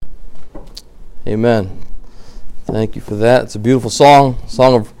Amen. Thank you for that. It's a beautiful song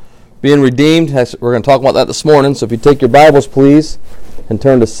of being redeemed. We're going to talk about that this morning. So if you take your Bibles, please, and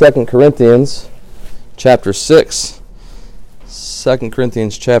turn to 2 Corinthians chapter 6. 2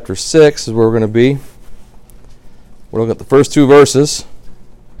 Corinthians chapter 6 is where we're going to be. We're looking at the first two verses.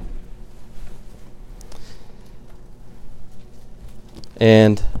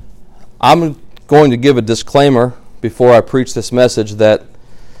 And I'm going to give a disclaimer before I preach this message that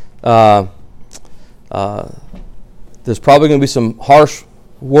there's probably going to be some harsh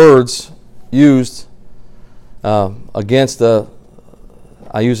words used against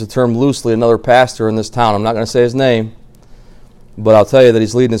I use the term loosely, another pastor in this town. I'm not going to say his name, but I'll tell you that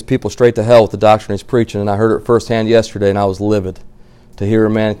he's leading his people straight to hell with the doctrine he's preaching, and I heard it firsthand yesterday, and I was livid to hear a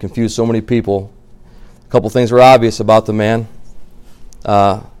man confuse so many people. A couple things are obvious about the man.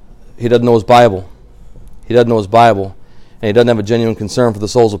 He doesn't know his Bible. He doesn't know his Bible, and he doesn't have a genuine concern for the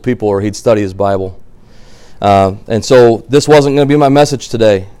souls of people, or he'd study his Bible. And so this wasn't going to be my message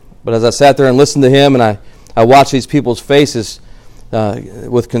today. But as I sat there and listened to him, and I watched these people's faces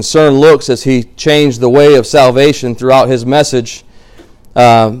with concerned looks as he changed the way of salvation throughout his message,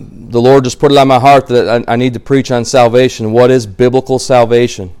 the Lord just put it on my heart that I need to preach on salvation. What is biblical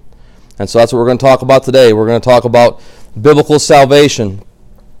salvation? And so that's what we're going to talk about today. We're going to talk about biblical salvation.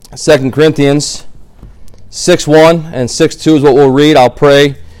 2 Corinthians 6:1 and 6:2 is what we'll read. I'll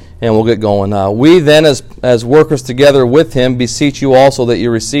pray, and we'll get going. We then, as workers together with him, beseech you also that you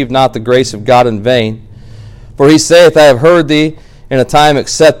receive not the grace of God in vain. For he saith, I have heard thee in a time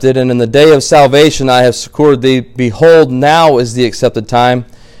accepted, and in the day of salvation I have succored thee. Behold, now is the accepted time.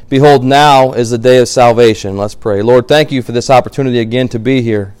 Behold, now is the day of salvation. Let's pray. Lord, thank you for this opportunity again to be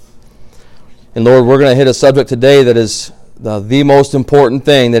here. And Lord, we're going to hit a subject today that is the most important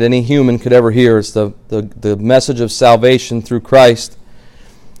thing that any human could ever hear. It's the message of salvation through Christ.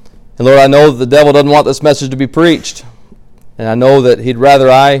 And Lord, I know that the devil doesn't want this message to be preached. And I know that he'd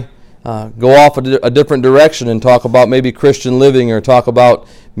rather I go off a different direction and talk about maybe Christian living or talk about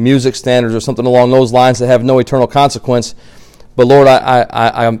music standards or something along those lines that have no eternal consequence. But Lord,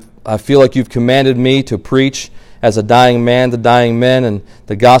 I feel like you've commanded me to preach as a dying man to dying men, and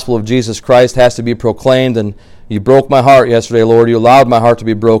the gospel of Jesus Christ has to be proclaimed. And you broke my heart yesterday, Lord. You allowed my heart to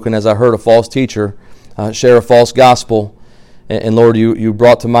be broken as I heard a false teacher share a false gospel. And Lord, you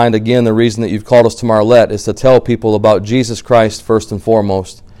brought to mind again the reason that you've called us to Marlette is to tell people about Jesus Christ first and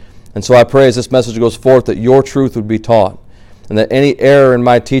foremost. And so I pray as this message goes forth that your truth would be taught, and that any error in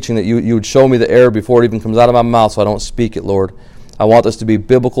my teaching, that you would show me the error before it even comes out of my mouth so I don't speak it, Lord. I want this to be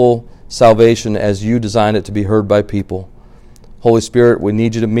biblical salvation as you designed it to be heard by people. Holy Spirit, we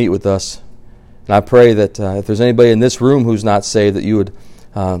need you to meet with us. And I pray that if there's anybody in this room who's not saved, that you would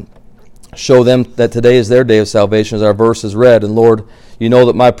show them that today is their day of salvation as our verse is read. And Lord, you know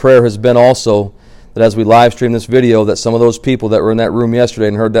that my prayer has been also that as we live stream this video, that some of those people that were in that room yesterday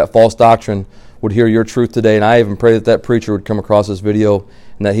and heard that false doctrine would hear your truth today. And I even pray that that preacher would come across this video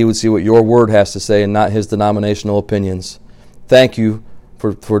and that he would see what your word has to say and not his denominational opinions. Thank you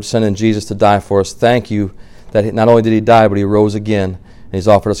for sending Jesus to die for us. Thank you that not only did he die, but he rose again, and he's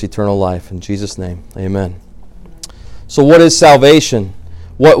offered us eternal life. In Jesus' name, amen. So what is salvation?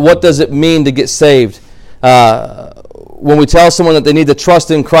 What does it mean to get saved? When we tell someone that they need to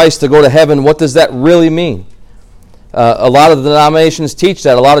trust in Christ to go to heaven, what does that really mean? A lot of the denominations teach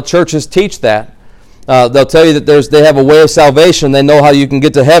that. A lot of churches teach that. They'll tell you that they have a way of salvation. They know how you can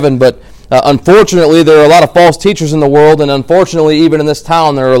get to heaven, but unfortunately, there are a lot of false teachers in the world, and unfortunately, even in this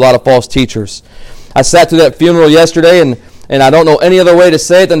town, there are a lot of false teachers. I sat through that funeral yesterday, and I don't know any other way to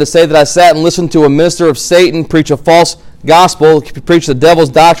say it than to say that I sat and listened to a minister of Satan preach a false gospel, preach the devil's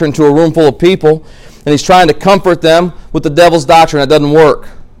doctrine to a room full of people, and he's trying to comfort them with the devil's doctrine. It doesn't work.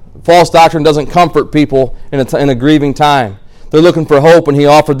 False doctrine doesn't comfort people in a grieving time. They're looking for hope, and he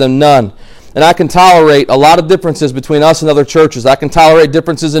offered them none. And I can tolerate a lot of differences between us and other churches. I can tolerate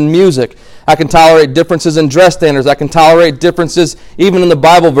differences in music. I can tolerate differences in dress standards. I can tolerate differences even in the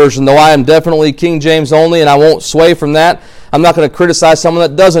Bible version, though I am definitely King James only and I won't sway from that. I'm not going to criticize someone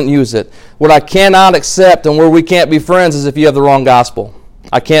that doesn't use it. What I cannot accept and where we can't be friends is if you have the wrong gospel.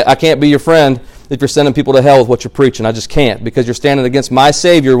 I can't be your friend if you're sending people to hell with what you're preaching. I just can't, because you're standing against my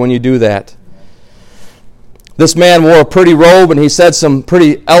Savior when you do that. This man wore a pretty robe, and he said some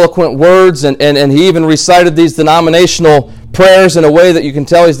pretty eloquent words, and he even recited these denominational prayers in a way that you can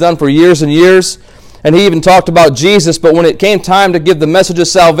tell he's done for years and years. And he even talked about Jesus, but when it came time to give the message of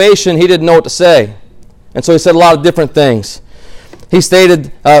salvation, he didn't know what to say. And so he said a lot of different things. He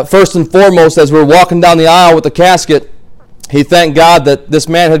stated, first and foremost, as we were walking down the aisle with the casket, he thanked God that this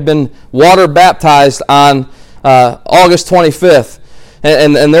man had been water baptized on August 25th.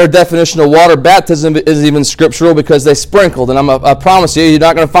 And their definition of water baptism is even scriptural because they sprinkled. And I promise you, you're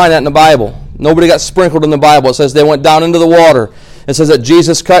not going to find that in the Bible. Nobody got sprinkled in the Bible. It says they went down into the water. It says that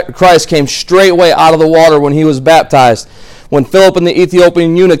Jesus Christ came straightway out of the water when he was baptized. When Philip and the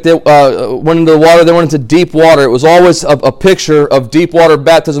Ethiopian eunuch went into the water, they went into deep water. It was always a picture of deep water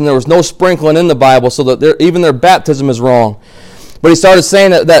baptism. There was no sprinkling in the Bible, so that even their baptism is wrong. But he started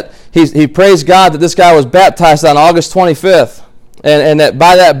saying that he praised God that this guy was baptized on August 25th. And that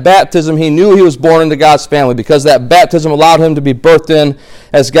by that baptism, he knew he was born into God's family because that baptism allowed him to be birthed in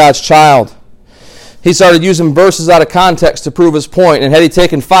as God's child. He started using verses out of context to prove his point. And had he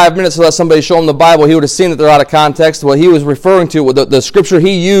taken 5 minutes to let somebody show him the Bible, he would have seen that they're out of context. What he was referring to, the scripture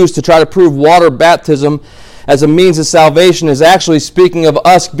he used to try to prove water baptism as a means of salvation is actually speaking of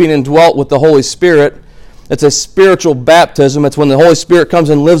us being indwelt with the Holy Spirit. It's a spiritual baptism. It's when the Holy Spirit comes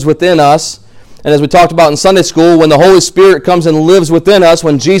and lives within us. And as we talked about in Sunday school, when the Holy Spirit comes and lives within us,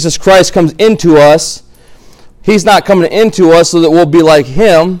 when Jesus Christ comes into us, he's not coming into us so that we'll be like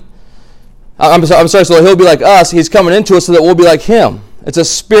him. I'm sorry, so he'll be like us. He's coming into us so that we'll be like him. It's a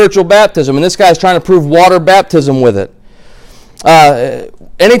spiritual baptism, and this guy's trying to prove water baptism with it.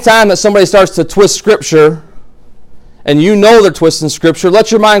 Anytime that somebody starts to twist Scripture, and you know they're twisting Scripture,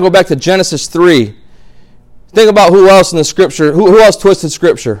 let your mind go back to Genesis 3. Think about who else in the Scripture, who else twisted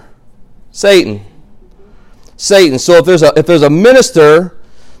Scripture? Satan. So if there's a minister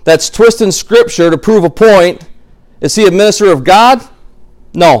that's twisting Scripture to prove a point, is he a minister of God?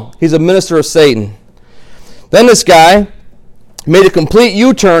 No, he's a minister of Satan. Then this guy made a complete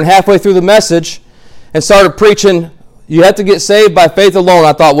U-turn halfway through the message and started preaching, you have to get saved by faith alone.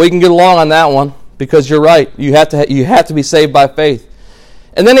 I thought, we can get along on that one because you're right. You have to be saved by faith.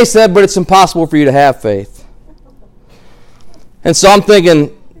 And then he said, but it's impossible for you to have faith. And so I'm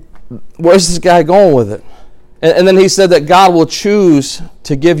thinking, where's this guy going with it? And then he said that God will choose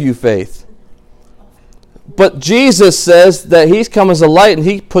to give you faith. But Jesus says that he's come as a light, and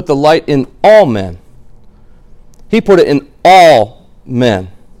he put the light in all men. He put it in all men.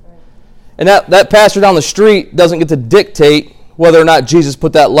 And that pastor down the street doesn't get to dictate whether or not Jesus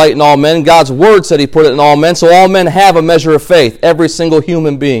put that light in all men. God's word said he put it in all men, so all men have a measure of faith. Every single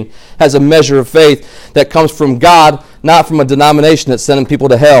human being has a measure of faith that comes from God, not from a denomination that's sending people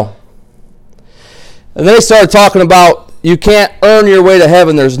to hell. And then he started talking about you can't earn your way to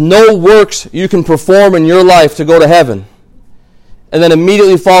heaven. There's no works you can perform in your life to go to heaven. And then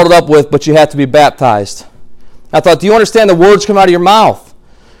immediately followed up with, but you have to be baptized. I thought, do you understand the words come out of your mouth?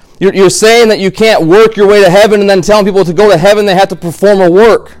 You're saying that you can't work your way to heaven and then telling people to go to heaven they have to perform a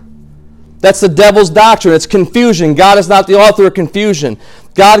work. That's the devil's doctrine. It's confusion. God is not the author of confusion.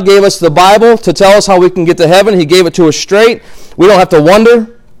 God gave us the Bible to tell us how we can get to heaven. He gave it to us straight. We don't have to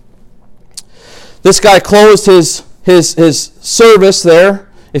wonder. This guy closed his service there,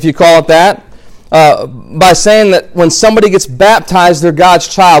 if you call it that, by saying that when somebody gets baptized, they're God's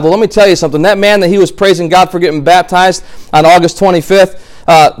child. Well, let me tell you something. That man that he was praising God for getting baptized on August 25th,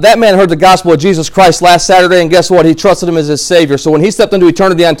 that man heard the gospel of Jesus Christ last Saturday, and guess what? He trusted him as his Savior. So when he stepped into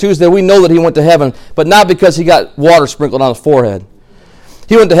eternity on Tuesday, we know that he went to heaven, but not because he got water sprinkled on his forehead.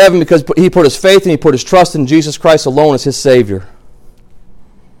 He went to heaven because he put his faith and he put his trust in Jesus Christ alone as his Savior.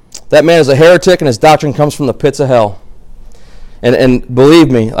 That man is a heretic, and his doctrine comes from the pits of hell. And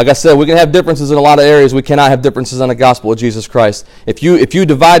believe me, like I said, we can have differences in a lot of areas. We cannot have differences on the gospel of Jesus Christ. If you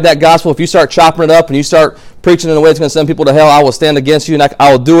divide that gospel, if you start chopping it up and you start preaching in a way that's going to send people to hell, I will stand against you, and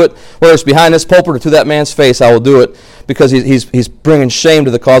I will do it. Whether it's behind this pulpit or to that man's face, I will do it because he's bringing shame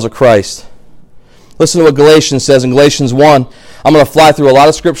to the cause of Christ. Listen to what Galatians says in Galatians 1. I'm going to fly through a lot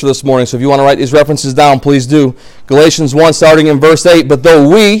of scripture this morning, so if you want to write these references down, please do. Galatians 1, starting in verse 8, but though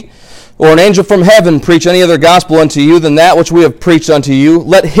we or an angel from heaven preach any other gospel unto you than that which we have preached unto you,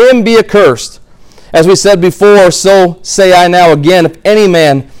 let him be accursed. As we said before, so say I now again, if any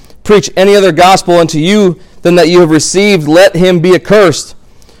man preach any other gospel unto you than that you have received, let him be accursed.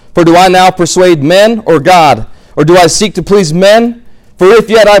 For do I now persuade men or God? Or do I seek to please men? For if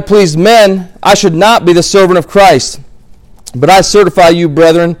yet I pleased men, I should not be the servant of Christ. But I certify you,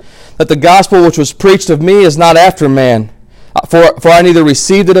 brethren, that the gospel which was preached of me is not after man. For I neither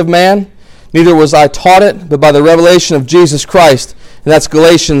received it of man, neither was I taught it, but by the revelation of Jesus Christ. And that's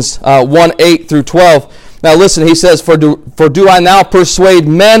Galatians 1:8 through 12. Now listen, he says, For do I now persuade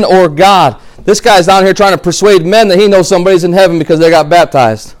men or God? This guy's down here trying to persuade men that he knows somebody's in heaven because they got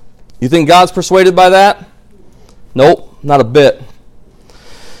baptized. You think God's persuaded by that? Nope, not a bit.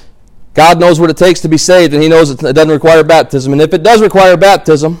 God knows what it takes to be saved, and he knows it doesn't require baptism. And if it does require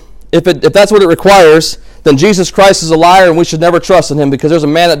baptism, if that's what it requires, then Jesus Christ is a liar, and we should never trust in him because there's a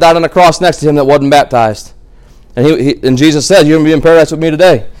man that died on the cross next to him that wasn't baptized. And Jesus says, you're going to be in paradise with me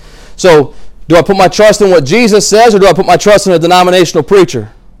today. So, do I put my trust in what Jesus says, or do I put my trust in a denominational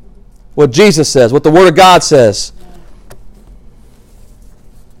preacher? What Jesus says, what the Word of God says.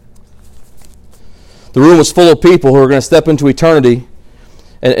 The room was full of people who were going to step into eternity,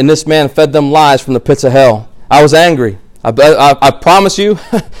 and this man fed them lies from the pits of hell. I was angry. I promise you,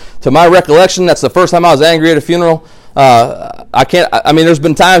 to my recollection, that's the first time I was angry at a funeral. There's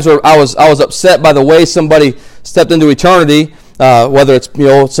been times where I was upset by the way somebody stepped into eternity, whether it's,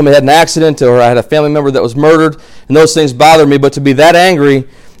 somebody had an accident or I had a family member that was murdered, and those things bothered me. But to be that angry,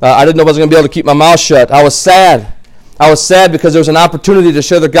 I didn't know if I was going to be able to keep my mouth shut. I was sad. I was sad because there was an opportunity to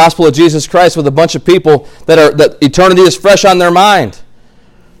share the gospel of Jesus Christ with a bunch of people that eternity is fresh on their mind.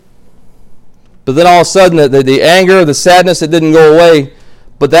 But then all of a sudden, the anger, the sadness, it didn't go away.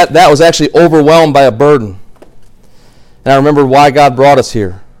 But that was actually overwhelmed by a burden. And I remember why God brought us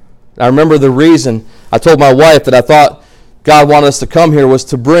here. I remember the reason. I told my wife that I thought God wanted us to come here was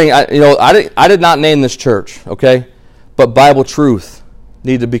to bring. I did not name this church, okay? But Bible truth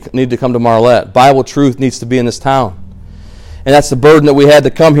need to come to Marlette. Bible truth needs to be in this town. And that's the burden that we had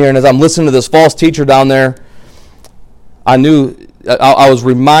to come here. And as I'm listening to this false teacher down there, I was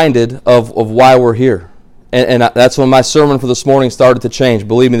reminded of why we're here. And that's when my sermon for this morning started to change.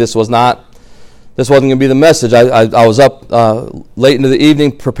 Believe me, this wasn't going to be the message. I was up late into the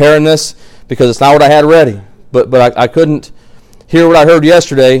evening preparing this because it's not what I had ready. But I couldn't hear what I heard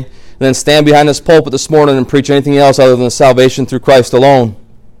yesterday and then stand behind this pulpit this morning and preach anything else other than salvation through Christ alone.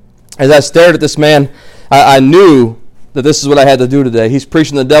 As I stared at this man, I knew that this is what I had to do today. He's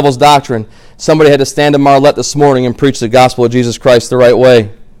preaching the devil's doctrine. Somebody had to stand in Marlette this morning and preach the gospel of Jesus Christ the right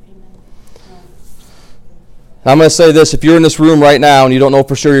way. I'm going to say this. If you're in this room right now and you don't know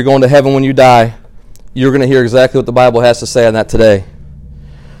for sure you're going to heaven when you die, you're going to hear exactly what the Bible has to say on that today.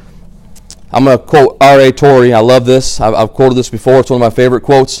 I'm going to quote R.A. Torrey. I love this. I've quoted this before. It's one of my favorite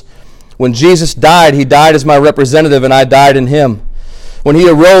quotes. When Jesus died, he died as my representative, and I died in him. When he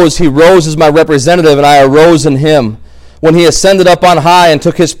arose as my representative, and I arose in him. When he ascended up on high and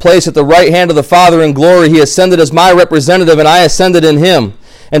took his place at the right hand of the Father in glory, he ascended as my representative, and I ascended in him.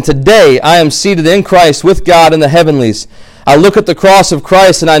 And today I am seated in Christ with God in the heavenlies. I look at the cross of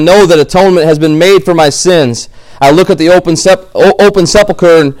Christ, and I know that atonement has been made for my sins. I look at the open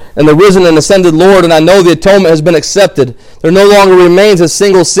sepulchre and the risen and ascended Lord, and I know the atonement has been accepted. There no longer remains a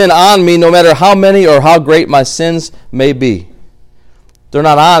single sin on me, no matter how many or how great my sins may be. They're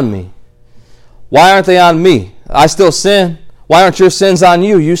not on me. Why aren't they on me? I still sin. Why aren't your sins on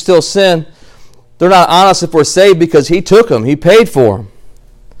you? You still sin. They're not on us if we're saved because he took them. He paid for them.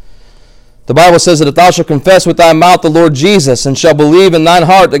 The Bible says that if thou shalt confess with thy mouth the Lord Jesus, and shalt believe in thine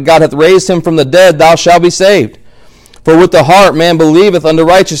heart that God hath raised him from the dead, thou shalt be saved. For with the heart man believeth unto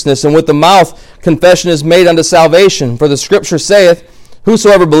righteousness, and with the mouth confession is made unto salvation. For the Scripture saith,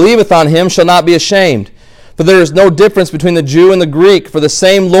 whosoever believeth on him shall not be ashamed. For there is no difference between the Jew and the Greek, for the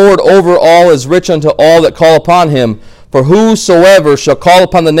same Lord over all is rich unto all that call upon him. For whosoever shall call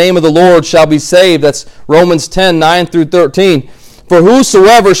upon the name of the Lord shall be saved. That's Romans 10, 9 through 13. For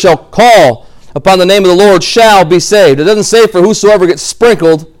whosoever shall call upon the name of the Lord shall be saved. It doesn't say for whosoever gets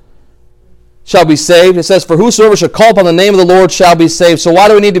sprinkled shall be saved. It says for whosoever shall call upon the name of the Lord shall be saved. So why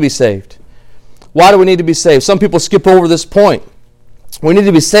do we need to be saved? Why do we need to be saved? Some people skip over this point. We need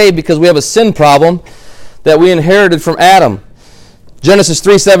to be saved because we have a sin problem that we inherited from Adam. Genesis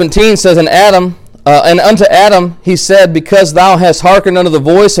 3:17 says, and unto Adam he said, because thou hast hearkened unto the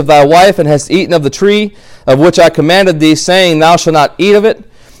voice of thy wife, and hast eaten of the tree of which I commanded thee, saying, thou shalt not eat of it.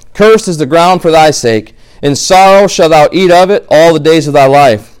 Cursed is the ground for thy sake. In sorrow shalt thou eat of it all the days of thy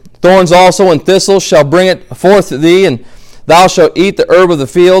life. Thorns also and thistles shall bring it forth to thee, and thou shalt eat the herb of the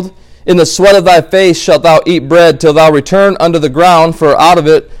field. In the sweat of thy face shalt thou eat bread, till thou return unto the ground, for out of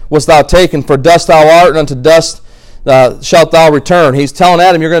it wast thou taken. For dust thou art, and unto dust shalt thou return. He's telling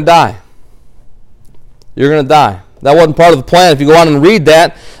Adam, you're going to die. You're going to die. That wasn't part of the plan. If you go on and read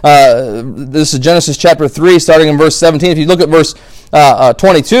that, this is Genesis chapter 3, starting in verse 17. If you look at verse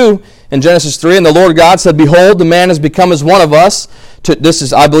 22 in Genesis 3, and the Lord God said, behold, the man has become as one of us. This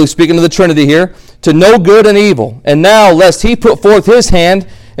is, I believe, speaking to the Trinity here, to know good and evil. And now, lest he put forth his hand,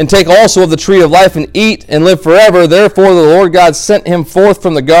 and take also of the tree of life, and eat, and live forever. Therefore the Lord God sent him forth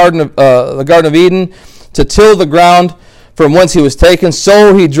from the Garden of Eden, to till the ground from whence he was taken.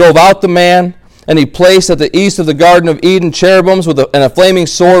 So he drove out the man, and he placed at the east of the Garden of Eden cherubims and a flaming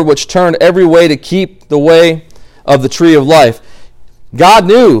sword, which turned every way to keep the way of the tree of life. God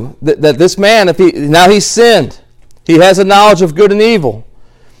knew that this man, now he's sinned, he has a knowledge of good and evil.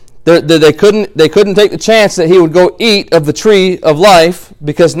 They couldn't take the chance that he would go eat of the tree of life,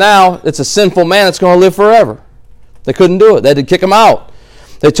 because now it's a sinful man that's going to live forever. They couldn't do it. They had to kick him out.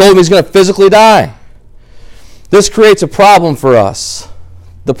 They told him he's going to physically die. This creates a problem for us.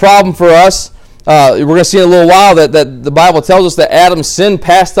 The problem for us, we're going to see in a little while that the Bible tells us that Adam's sin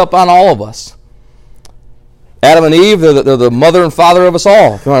passed up on all of us. Adam and Eve, they're the mother and father of us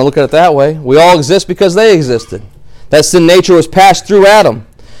all, if you want to look at it that way. We all exist because they existed. That sin nature was passed through Adam.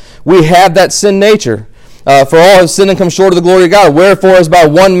 We have that sin nature. For all have sinned and come short of the glory of God. Wherefore, as by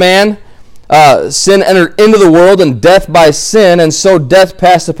one man sin entered into the world, and death by sin, and so death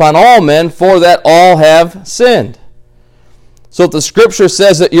passed upon all men, for that all have sinned. So if the Scripture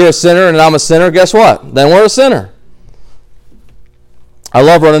says that you're a sinner and I'm a sinner, guess what? Then we're a sinner. I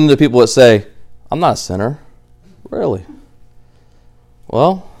love running into people that say, I'm not a sinner. Really?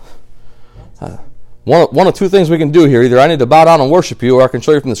 Well, one of two things we can do here. Either I need to bow down and worship you, or I can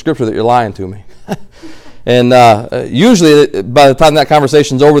show you from the Scripture that you're lying to me. And usually, by the time that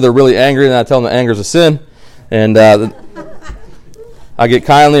conversation's over, they're really angry, and I tell them that anger is a sin. And I get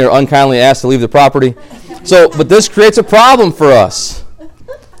kindly or unkindly asked to leave the property. But this creates a problem for us.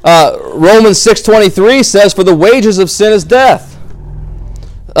 Romans 6:23 says, "For the wages of sin is death."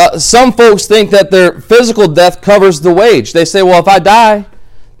 Some folks think that their physical death covers the wage. They say, well, if I die,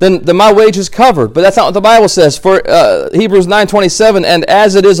 then my wage is covered. But that's not what the Bible says. For Hebrews 9:27, "And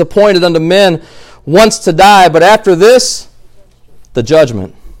as it is appointed unto men once to die, but after this, the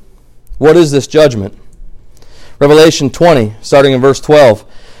judgment." What is this judgment? Revelation 20, starting in verse 12.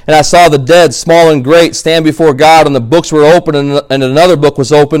 "And I saw the dead, small and great, stand before God, and the books were opened, and another book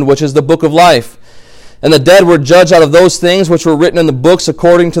was opened, which is the book of life. And the dead were judged out of those things which were written in the books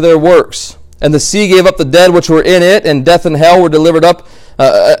according to their works. And the sea gave up the dead which were in it, and death and hell were delivered up,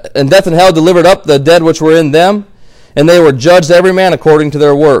 and death and hell delivered up the dead which were in them. And they were judged every man according to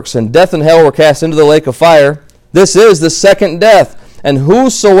their works. And death and hell were cast into the lake of fire. This is the second death. And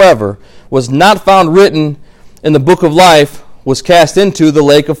whosoever was not found written in the book of life was cast into the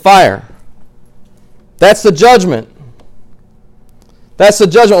lake of fire." That's the judgment. That's the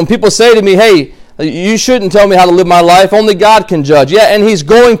judgment. When people say to me, hey, you shouldn't tell me how to live my life. Only God can judge. Yeah, and He's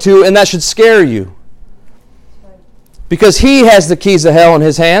going to, and that should scare you. Because He has the keys of hell in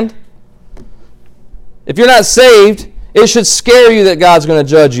His hand. If you're not saved, it should scare you that God's going to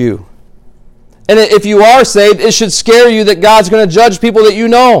judge you. And if you are saved, it should scare you that God's going to judge people that you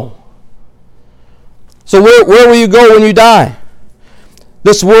know. So where will you go when you die?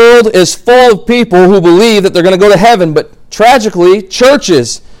 This world is full of people who believe that they're going to go to heaven, but tragically,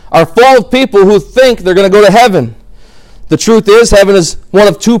 churches are full of people who think they're going to go to heaven. The truth is, heaven is one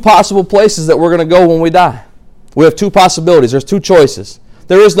of two possible places that we're going to go when we die. We have two possibilities. There's two choices.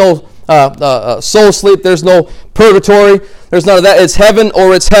 There is no soul sleep. There's no purgatory. There's none of that. It's heaven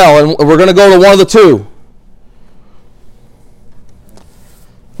or it's hell, and we're going to go to one of the two.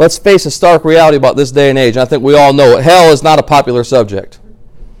 Let's face a stark reality about this day and age. I think we all know it. Hell is not a popular subject.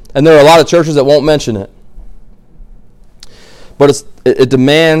 And there are a lot of churches that won't mention it. But it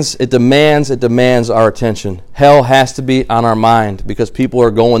demands our attention. Hell has to be on our mind because people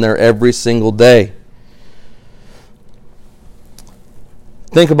are going there every single day.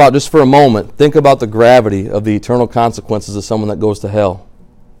 Think about, just for a moment, think about the gravity of the eternal consequences of someone that goes to hell.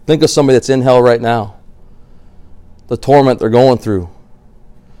 Think of somebody that's in hell right now. The torment they're going through.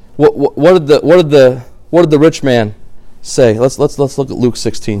 What did the rich man say? Let's look at Luke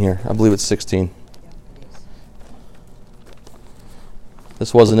 16 here. I believe it's 16.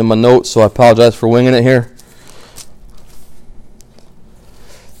 This wasn't in my notes, so I apologize for winging it here.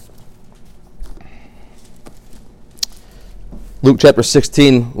 Luke chapter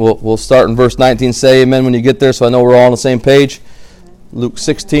 16, we'll start in verse 19. Say amen when you get there so I know we're all on the same page. Luke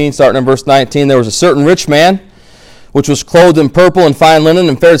 16, starting in verse 19. "There was a certain rich man, which was clothed in purple and fine linen,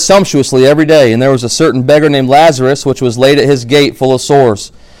 and fared sumptuously every day. And there was a certain beggar named Lazarus, which was laid at his gate full of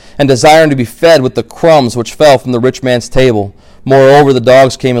sores, and desiring to be fed with the crumbs which fell from the rich man's table. Moreover, the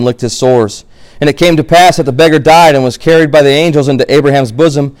dogs came and licked his sores. And it came to pass that the beggar died and was carried by the angels into Abraham's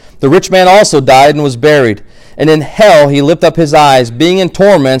bosom. The rich man also died and was buried. And in hell he lift up his eyes, being in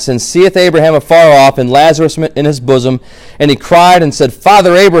torments, and seeth Abraham afar off, and Lazarus in his bosom. And he cried and said,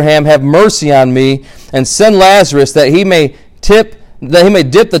 Father Abraham, have mercy on me, and send Lazarus, that he may dip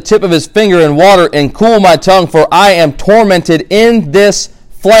the tip of his finger in water and cool my tongue, for I am tormented in this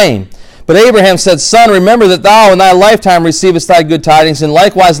flame. But Abraham said, Son, remember that thou in thy lifetime receivest thy good tidings, and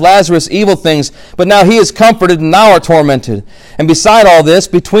likewise Lazarus evil things. But now he is comforted, and thou art tormented. And beside all this,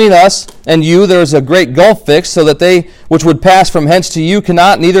 between us and you there is a great gulf fixed, so that they which would pass from hence to you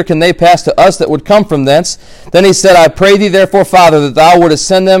cannot, neither can they pass to us that would come from thence. Then he said, I pray thee therefore, Father, that thou wouldest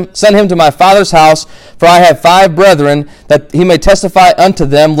send him to my father's house, for I have 5 brethren, that he may testify unto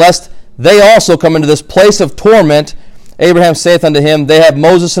them, lest they also come into this place of torment. Abraham saith unto him, They have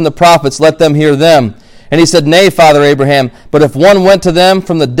Moses and the prophets, let them hear them. And he said, Nay, Father Abraham, but if one went to them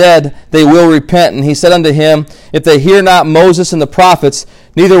from the dead, they will repent. And he said unto him, If they hear not Moses and the prophets,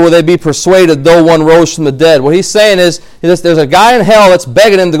 neither will they be persuaded, though one rose from the dead. What he's saying is, there's a guy in hell that's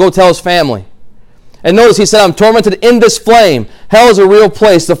begging him to go tell his family. And notice he said, I'm tormented in this flame. Hell is a real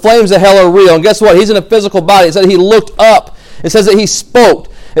place. The flames of hell are real. And guess what? He's in a physical body. It said he looked up. It says that he spoke.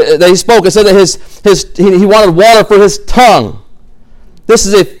 It said that he wanted water for his tongue. This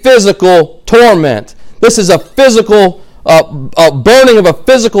is a physical torment. This is a physical burning of a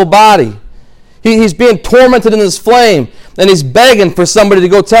physical body. He's being tormented in this flame, and he's begging for somebody to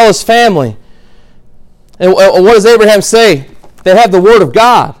go tell his family. And what does Abraham say? They have the word of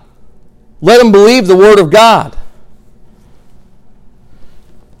God. Let them believe the word of God.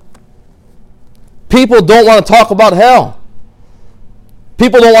 People don't want to talk about hell.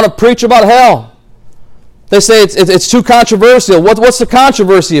 People don't want to preach about hell. They say it's too controversial. What's the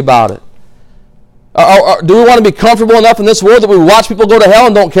controversy about it? Do we want to be comfortable enough in this world that we watch people go to hell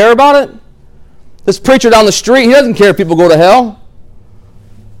and don't care about it? This preacher down the street, he doesn't care if people go to hell.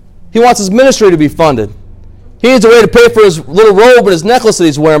 He wants his ministry to be funded. He needs a way to pay for his little robe and his necklace that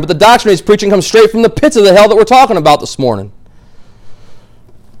he's wearing, but the doctrine he's preaching comes straight from the pits of the hell that we're talking about this morning.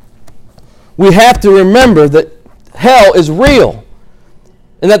 We have to remember that hell is real,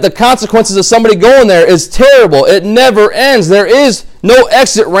 and that the consequences of somebody going there is terrible. It never ends. There is no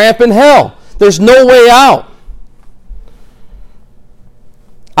exit ramp in hell. There's no way out.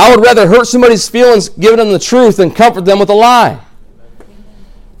 I would rather hurt somebody's feelings giving them the truth than comfort them with a lie.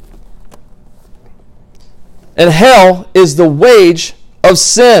 And hell is the wage of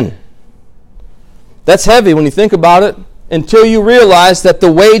sin. That's heavy when you think about it, until you realize that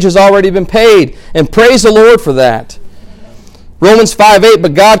the wage has already been paid. And praise the Lord for that. Romans 5:8,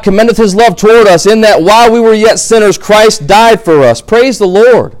 But God commendeth his love toward us, in that while we were yet sinners, Christ died for us. Praise the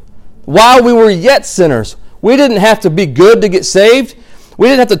Lord. While we were yet sinners. We didn't have to be good to get saved. We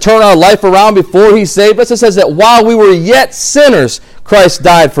didn't have to turn our life around before he saved us. It says that while we were yet sinners, Christ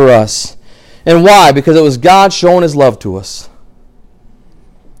died for us. And why? Because it was God showing his love to us.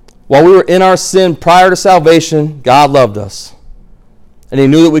 While we were in our sin prior to salvation, God loved us. And he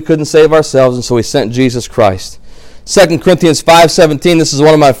knew that we couldn't save ourselves, and so he sent Jesus Christ. 2 Corinthians 5:17, this is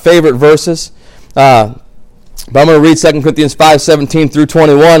one of my favorite verses. But I'm going to read 2 Corinthians 5:17 through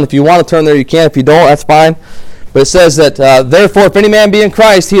 21. If you want to turn there, you can. If you don't, that's fine. But it says that, Therefore, if any man be in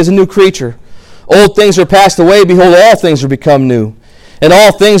Christ, he is a new creature. Old things are passed away. Behold, all things are become new. And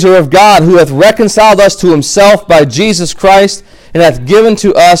all things are of God, who hath reconciled us to himself by Jesus Christ, and hath given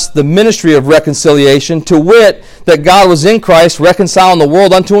to us the ministry of reconciliation, to wit, that God was in Christ, reconciling the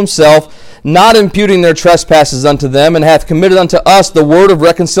world unto himself, not imputing their trespasses unto them, and hath committed unto us the word of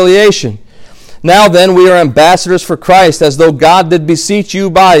reconciliation. Now then, we are ambassadors for Christ, as though God did beseech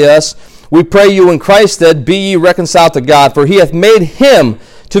you by us. We pray you in Christ's stead, be ye reconciled to God. For he hath made him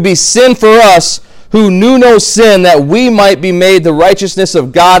to be sin for us, who knew no sin, that we might be made the righteousness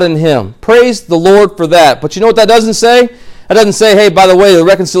of God in him. Praise the Lord for that. But you know what that doesn't say? That doesn't say, hey, by the way, the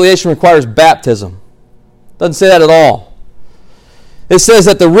reconciliation requires baptism. It doesn't say that at all. It says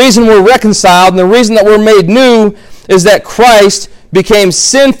that the reason we're reconciled and the reason that we're made new is that Christ became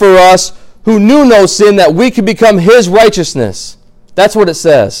sin for us, who knew no sin, that we could become his righteousness. That's what it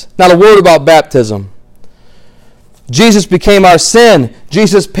says. Not a word about baptism. Jesus became our sin.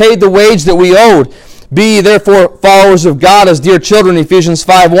 Jesus paid the wage that we owed. Be ye therefore followers of God as dear children, Ephesians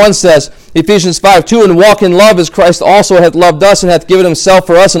 5:1 says. Ephesians 5:2, And walk in love as Christ also hath loved us, and hath given himself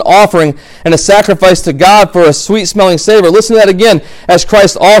for us an offering and a sacrifice to God for a sweet-smelling savor. Listen to that again. As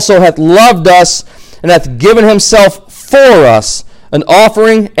Christ also hath loved us, and hath given himself for us, an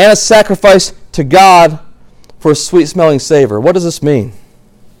offering and a sacrifice to God for a sweet-smelling savor. What does this mean?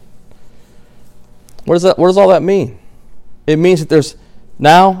 What does all that mean? It means that there's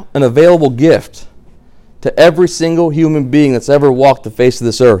now an available gift to every single human being that's ever walked the face of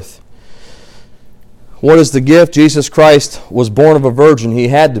this earth. What is the gift? Jesus Christ was born of a virgin. He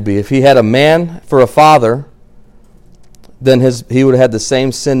had to be. If he had a man for a father, then he would have had the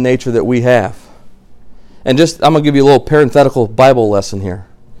same sin nature that we have. And I'm going to give you a little parenthetical Bible lesson here.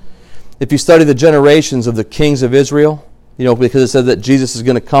 If you study the generations of the kings of Israel, because it said that Jesus is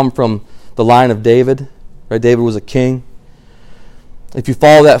going to come from the line of David, right? David was a king. If you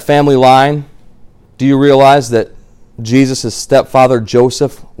follow that family line, do you realize that Jesus' stepfather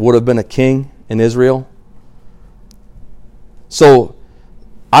Joseph would have been a king in Israel? So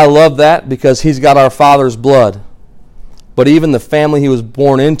I love that because he's got our father's blood. But even the family he was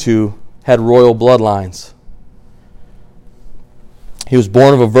born into had royal bloodlines. He was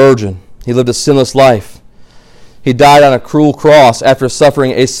born of a virgin. He lived a sinless life. He died on a cruel cross after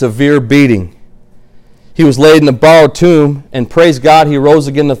suffering a severe beating. He was laid in a borrowed tomb, and praise God, he rose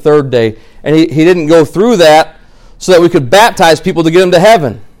again the third day. And he didn't go through that so that we could baptize people to get them to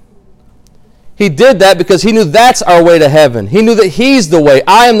heaven. He did that because he knew that's our way to heaven. He knew that he's the way.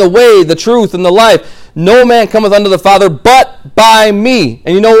 I am the way, the truth, and the life. No man cometh unto the Father but by me.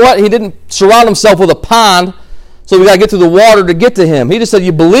 And you know what? He didn't surround himself with a pond, so we got to get through the water to get to him. He just said,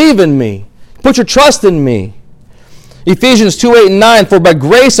 you believe in me. Put your trust in me. Ephesians 2:8-9, for by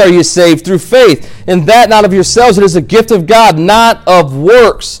grace are you saved through faith, and that not of yourselves, it is a gift of God, not of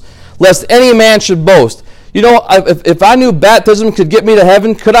works, lest any man should boast. You know, if I knew baptism could get me to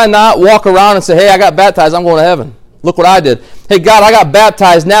heaven, could I not walk around and say, hey, I got baptized, I'm going to heaven. Look what I did. Hey, God, I got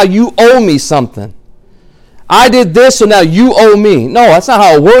baptized, now you owe me something. I did this, so now you owe me. No, that's not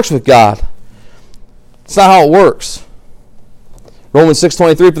how it works with God. It's not how it works. Romans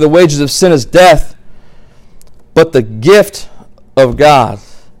 6:23, for the wages of sin is death, but the gift of God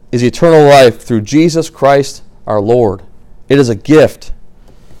is eternal life through Jesus Christ our Lord. It is a gift.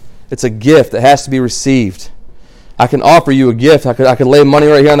 It's a gift that has to be received. I can offer you a gift. I could lay money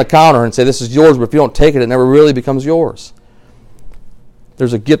right here on the counter and say, this is yours, but if you don't take it, it never really becomes yours.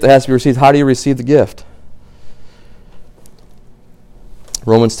 There's a gift that has to be received. How do you receive the gift?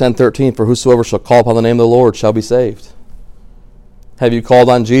 Romans 10:13, for whosoever shall call upon the name of the Lord shall be saved. Have you called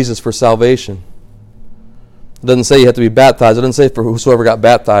on Jesus for salvation? It doesn't say you have to be baptized. It doesn't say for whosoever got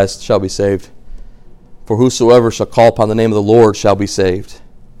baptized shall be saved. For whosoever shall call upon the name of the Lord shall be saved.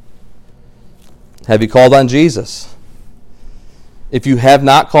 Have you called on Jesus? If you have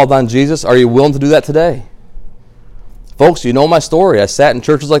not called on Jesus, are you willing to do that today? Folks, you know my story. I sat in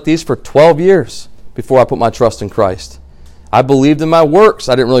churches like these for 12 years before I put my trust in Christ. I believed in my works.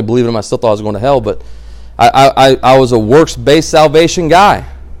 I didn't really believe in them. I still thought I was going to hell, but I was a works-based salvation guy.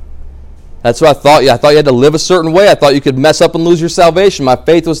 That's what I thought. I thought you had to live a certain way. I thought you could mess up and lose your salvation. My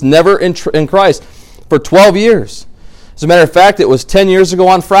faith was never in Christ for 12 years. As a matter of fact, it was 10 years ago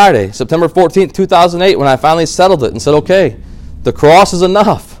on Friday, September 14th, 2008, when I finally settled it and said, okay, the cross is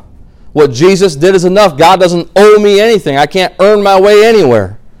enough. What Jesus did is enough. God doesn't owe me anything. I can't earn my way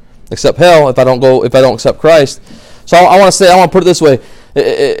anywhere except hell if I don't accept Christ. So I want to put it this way.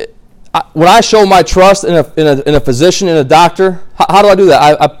 When I show my trust in a physician, in a doctor, how do I do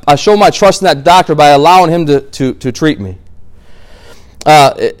that? I show my trust in that doctor by allowing him to treat me.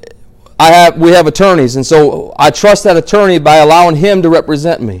 We have attorneys, and so I trust that attorney by allowing him to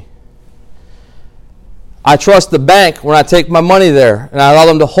represent me. I trust the bank when I take my money there, and I allow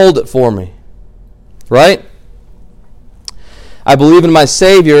them to hold it for me. Right? I believe in my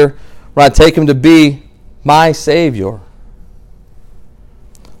Savior when I take him to be my Savior.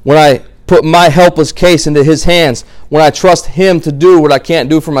 When I put my helpless case into his hands, when I trust him to do what I can't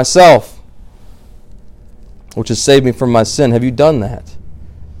do for myself, which is save me from my sin. Have you done that?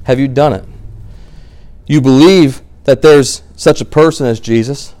 Have you done it? You believe that there's such a person as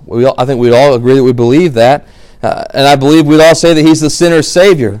Jesus. I think we'd all agree that we believe that. And I believe we'd all say that he's the sinner's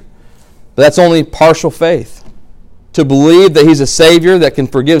Savior. But that's only partial faith. To believe that he's a Savior that can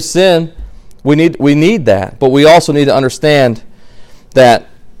forgive sin, we need that. But we also need to understand that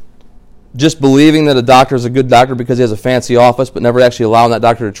just believing that a doctor is a good doctor because he has a fancy office, but never actually allowing that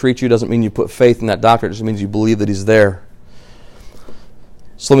doctor to treat you, doesn't mean you put faith in that doctor. It just means you believe that he's there.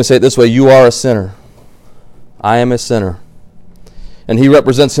 So let me say it this way. You are a sinner. I am a sinner. And he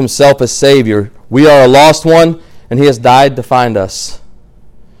represents himself as Savior. We are a lost one, and he has died to find us.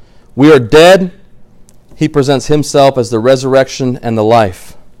 We are dead. He presents himself as the resurrection and the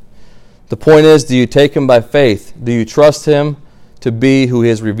life. The point is, do you take him by faith? Do you trust him to be who he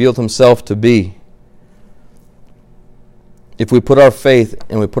has revealed himself to be? If we put our faith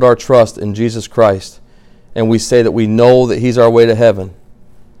and we put our trust in Jesus Christ, and we say that we know that he's our way to heaven,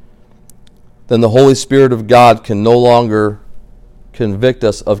 then the Holy Spirit of God can no longer convict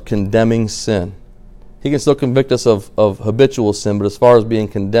us of condemning sin. He can still convict us of habitual sin, but as far as being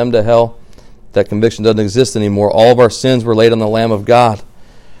condemned to hell, that conviction doesn't exist anymore. All of our sins were laid on the Lamb of God.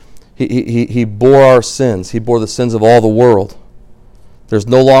 He bore our sins. He bore the sins of all the world. There's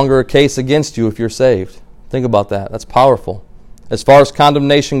no longer a case against you if you're saved. Think about that. That's powerful. As far as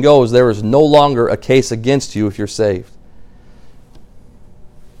condemnation goes, there is no longer a case against you if you're saved.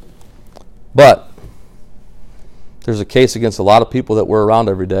 But there's a case against a lot of people that we're around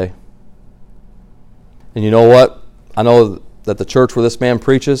every day. And you know what? I know that the church where this man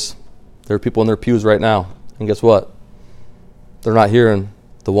preaches, there are people in their pews right now. And guess what? They're not hearing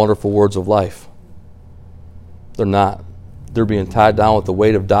the wonderful words of life. They're not. They're being tied down with the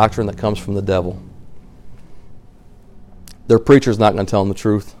weight of doctrine that comes from the devil. Their preacher's not going to tell them the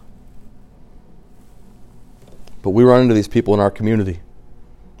truth. But we run into these people in our community.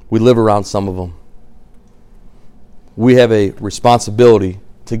 We live around some of them. We have a responsibility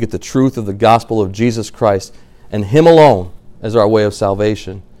to get the truth of the gospel of Jesus Christ and Him alone as our way of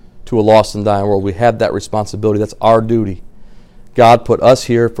salvation to a lost and dying world. We have that responsibility. That's our duty. God put us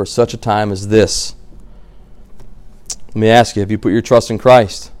here for such a time as this. Let me ask you, have you put your trust in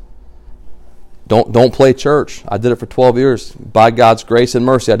Christ? Don't play church. I did it for 12 years. By God's grace and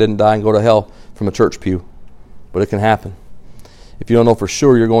mercy, I didn't die and go to hell from a church pew. But it can happen. If you don't know for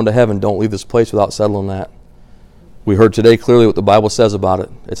sure you're going to heaven, don't leave this place without settling that. We heard today clearly what the Bible says about it.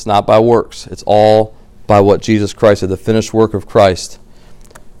 It's not by works. It's all by what Jesus Christ did, the finished work of Christ.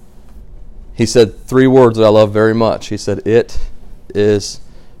 He said 3 words that I love very much. He said, "It is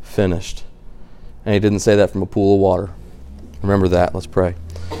finished." And He didn't say that from a pool of water. Remember that. Let's pray.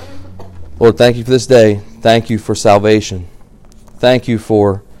 Lord, thank You for this day. Thank You for salvation. Thank You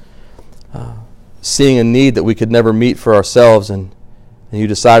for seeing a need that we could never meet for ourselves, and You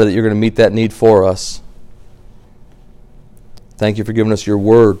decided that You're going to meet that need for us. Thank You for giving us Your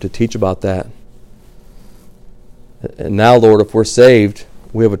word to teach about that. And now, Lord, if we're saved,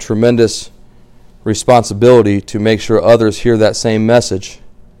 we have a tremendous responsibility to make sure others hear that same message.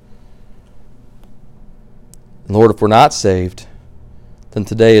 And Lord, if we're not saved, then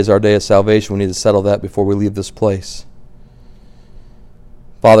today is our day of salvation. We need to settle that before we leave this place.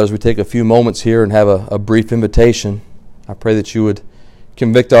 Father, as we take a few moments here and have a brief invitation, I pray that You would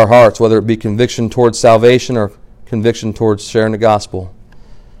convict our hearts, whether it be conviction towards salvation or conviction towards sharing the gospel.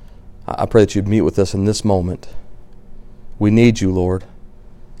 I pray that You'd meet with us in this moment. We need You, Lord.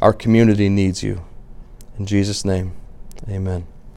 Our community needs You. In Jesus' name, amen.